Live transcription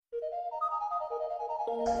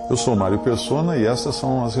Eu sou Mário Persona e essas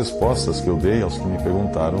são as respostas que eu dei aos que me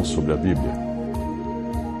perguntaram sobre a Bíblia.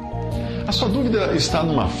 A sua dúvida está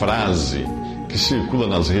numa frase que circula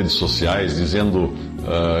nas redes sociais dizendo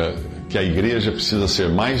que a igreja precisa ser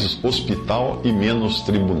mais hospital e menos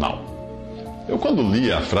tribunal. Eu, quando li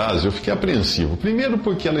a frase, eu fiquei apreensivo. Primeiro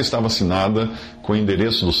porque ela estava assinada com o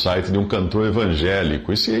endereço do site de um cantor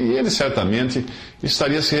evangélico. E ele certamente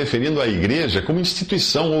estaria se referindo à igreja como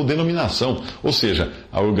instituição ou denominação. Ou seja,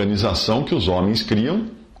 a organização que os homens criam,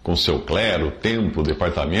 com seu clero, templo,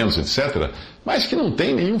 departamentos, etc., mas que não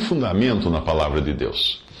tem nenhum fundamento na palavra de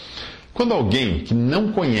Deus. Quando alguém que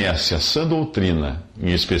não conhece a sã doutrina,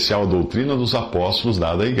 em especial a doutrina dos apóstolos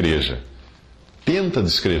dada à igreja, tenta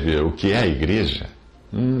descrever o que é a igreja,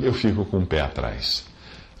 eu fico com o pé atrás.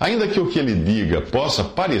 Ainda que o que ele diga possa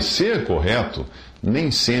parecer correto, nem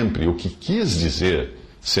sempre o que quis dizer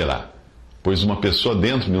será. Pois uma pessoa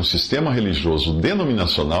dentro de um sistema religioso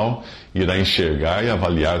denominacional irá enxergar e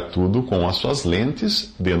avaliar tudo com as suas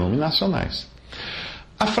lentes denominacionais.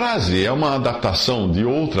 A frase é uma adaptação de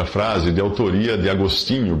outra frase de autoria de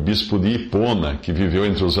Agostinho, bispo de Hipona, que viveu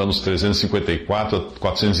entre os anos 354 a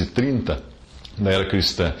 430 da era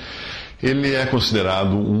cristã. Ele é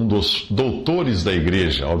considerado um dos doutores da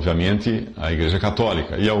igreja, obviamente a igreja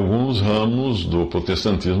católica, e alguns ramos do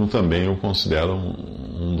protestantismo também o consideram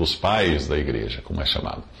um dos pais da igreja, como é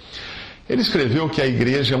chamado. Ele escreveu que a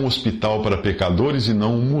igreja é um hospital para pecadores e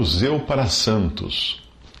não um museu para santos.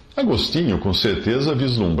 Agostinho, com certeza,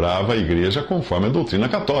 vislumbrava a igreja conforme a doutrina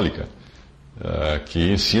católica,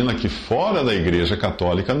 que ensina que fora da igreja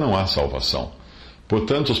católica não há salvação.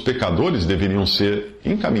 Portanto, os pecadores deveriam ser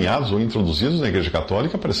encaminhados ou introduzidos na Igreja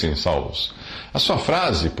Católica para serem salvos. A sua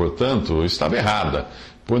frase, portanto, estava errada,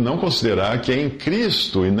 por não considerar que é em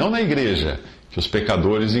Cristo e não na Igreja que os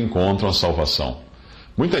pecadores encontram a salvação.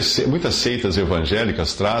 Muitas seitas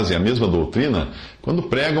evangélicas trazem a mesma doutrina quando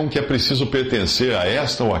pregam que é preciso pertencer a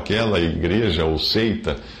esta ou aquela igreja ou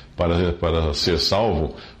seita para ser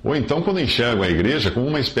salvo, ou então quando enxergam a igreja como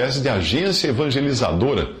uma espécie de agência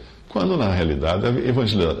evangelizadora, quando, na realidade,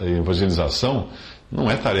 a evangelização não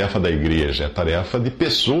é tarefa da igreja, é tarefa de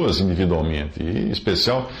pessoas individualmente, e em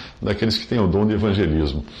especial daqueles que têm o dom de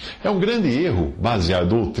evangelismo. É um grande erro basear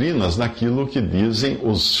doutrinas naquilo que dizem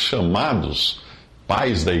os chamados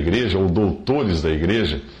pais da igreja ou doutores da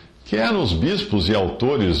igreja, que eram os bispos e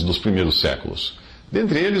autores dos primeiros séculos.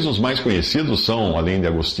 Dentre eles, os mais conhecidos são, além de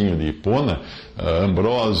Agostinho de Hipona,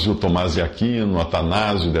 Ambrósio, Tomás de Aquino,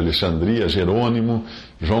 Atanásio de Alexandria, Jerônimo,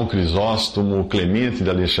 João Crisóstomo, Clemente de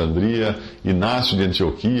Alexandria, Inácio de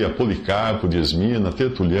Antioquia, Policarpo de Esmina,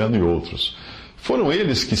 Tertuliano e outros. Foram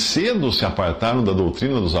eles que cedo se apartaram da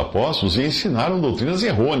doutrina dos apóstolos e ensinaram doutrinas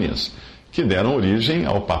errôneas, que deram origem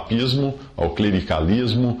ao papismo, ao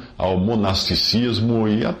clericalismo, ao monasticismo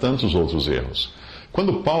e a tantos outros erros.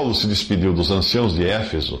 Quando Paulo se despediu dos anciãos de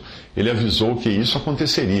Éfeso, ele avisou que isso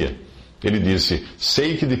aconteceria. Ele disse: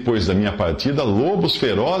 sei que depois da minha partida, lobos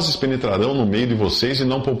ferozes penetrarão no meio de vocês e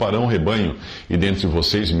não pouparão o rebanho, e dentre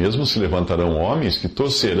vocês mesmos se levantarão homens que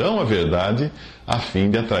torcerão a verdade a fim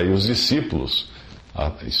de atrair os discípulos.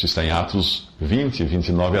 Isso está em Atos 20,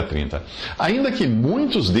 29 a 30. Ainda que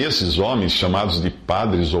muitos desses homens, chamados de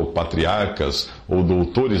padres ou patriarcas ou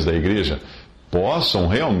doutores da igreja, possam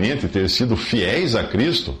realmente ter sido fiéis a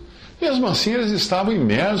Cristo, mesmo assim eles estavam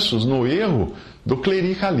imersos no erro do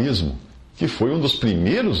clericalismo, que foi um dos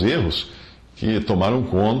primeiros erros que tomaram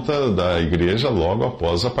conta da igreja logo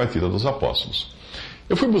após a partida dos apóstolos.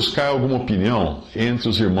 Eu fui buscar alguma opinião entre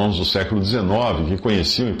os irmãos do século XIX que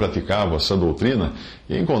conheciam e praticavam essa doutrina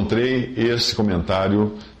e encontrei esse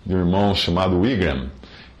comentário de um irmão chamado Wigram.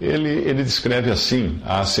 Ele descreve assim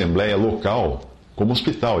a assembleia local como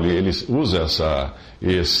hospital. Ele usa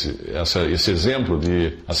esse exemplo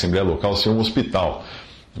de assembleia local ser um hospital,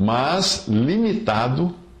 mas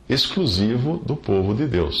limitado, exclusivo do povo de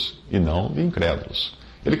Deus e não de incrédulos.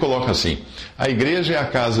 Ele coloca assim: a igreja é a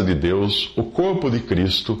casa de Deus, o corpo de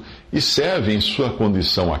Cristo, e serve em sua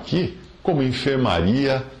condição aqui como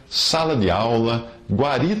enfermaria, sala de aula,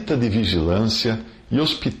 guarita de vigilância e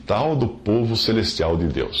hospital do povo celestial de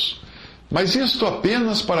Deus. Mas isto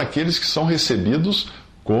apenas para aqueles que são recebidos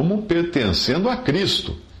como pertencendo a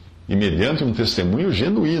Cristo, e mediante um testemunho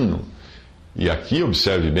genuíno. E aqui,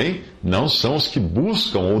 observe bem, não são os que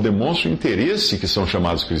buscam ou demonstram interesse que são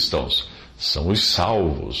chamados cristãos. São os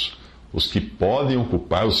salvos, os que podem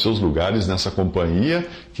ocupar os seus lugares nessa companhia,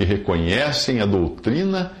 que reconhecem a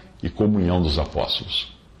doutrina e comunhão dos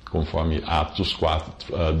apóstolos, conforme Atos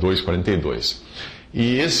 2,42.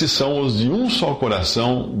 E esses são os de um só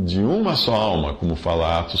coração, de uma só alma, como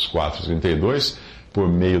fala Atos 4,32, por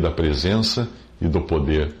meio da presença e do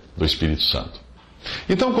poder do Espírito Santo.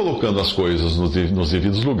 Então, colocando as coisas nos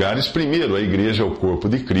devidos lugares, primeiro, a igreja é o corpo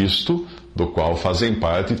de Cristo, do qual fazem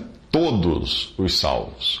parte todos os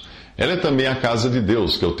salvos. Ela é também a casa de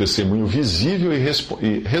Deus, que é o testemunho visível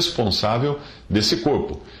e responsável desse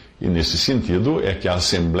corpo. E nesse sentido é que a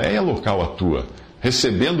assembleia local atua,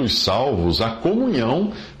 recebendo os salvos a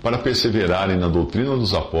comunhão para perseverarem na doutrina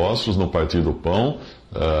dos apóstolos, no partir do pão,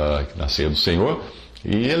 na ceia do Senhor,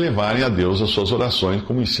 e elevarem a Deus as suas orações,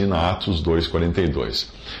 como ensina Atos 2,42.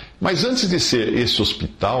 Mas antes de ser esse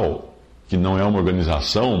hospital, que não é uma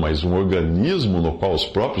organização, mas um organismo no qual os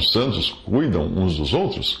próprios santos cuidam uns dos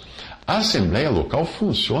outros, a assembleia local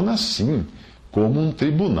funciona assim, como um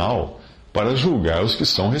tribunal, para julgar os que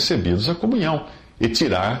são recebidos à comunhão e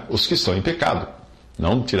tirar os que estão em pecado.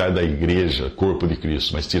 Não tirar da igreja, corpo de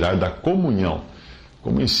Cristo, mas tirar da comunhão,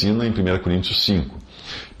 como ensina em 1 Coríntios 5.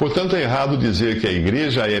 Portanto, é errado dizer que a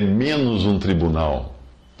igreja é menos um tribunal,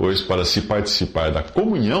 pois para se participar da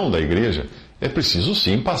comunhão da igreja, é preciso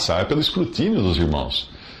sim passar pelo escrutínio dos irmãos.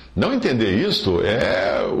 Não entender isto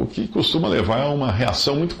é o que costuma levar a uma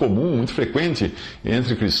reação muito comum, muito frequente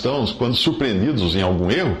entre cristãos, quando surpreendidos em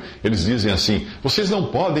algum erro, eles dizem assim: vocês não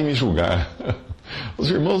podem me julgar.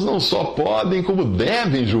 Os irmãos não só podem, como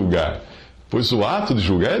devem julgar, pois o ato de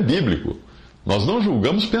julgar é bíblico. Nós não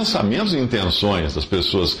julgamos pensamentos e intenções das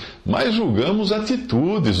pessoas, mas julgamos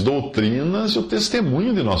atitudes, doutrinas e o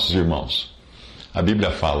testemunho de nossos irmãos. A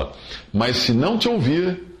Bíblia fala: mas se não te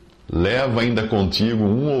ouvir, leva ainda contigo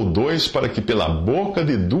 1 ou 2, para que pela boca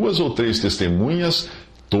de 2 ou 3 testemunhas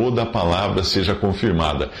toda a palavra seja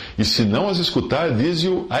confirmada. E se não as escutar,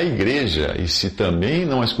 dize-o à igreja. E se também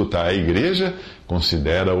não a escutar a igreja,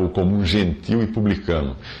 considera-o como um gentil e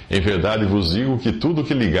publicano. Em verdade vos digo que tudo o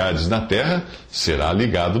que ligardes na terra será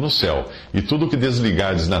ligado no céu, e tudo o que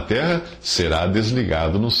desligardes na terra será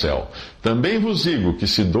desligado no céu. Também vos digo que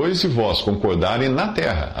se 2 de vós concordarem na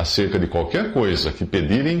terra acerca de qualquer coisa que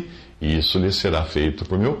pedirem, isso lhes será feito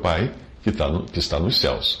por meu Pai que está nos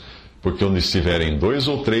céus. Porque onde estiverem 2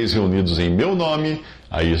 ou 3 reunidos em meu nome,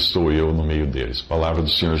 aí estou eu no meio deles. Palavra do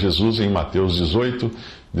Senhor Jesus em Mateus 18,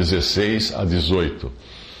 16 a 18.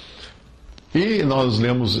 E nós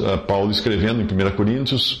lemos Paulo escrevendo em 1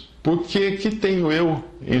 Coríntios: por que tenho eu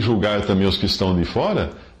em julgar também os que estão de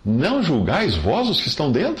fora? Não julgais vós os que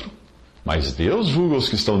estão dentro? Mas Deus julga os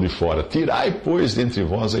que estão de fora. Tirai, pois, dentre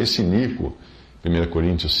vós a esse iníquo. 1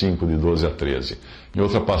 Coríntios 5, de 12 a 13. Em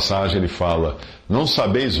outra passagem ele fala: não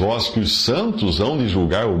sabeis vós que os santos hão de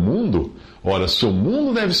julgar o mundo? Ora, se o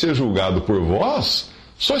mundo deve ser julgado por vós,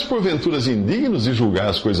 sois porventuras indignos de julgar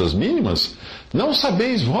as coisas mínimas? Não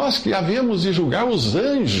sabeis vós que havemos de julgar os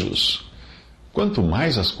anjos? Quanto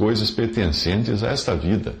mais as coisas pertencentes a esta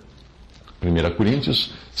vida. 1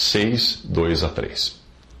 Coríntios 6, 2 a 3.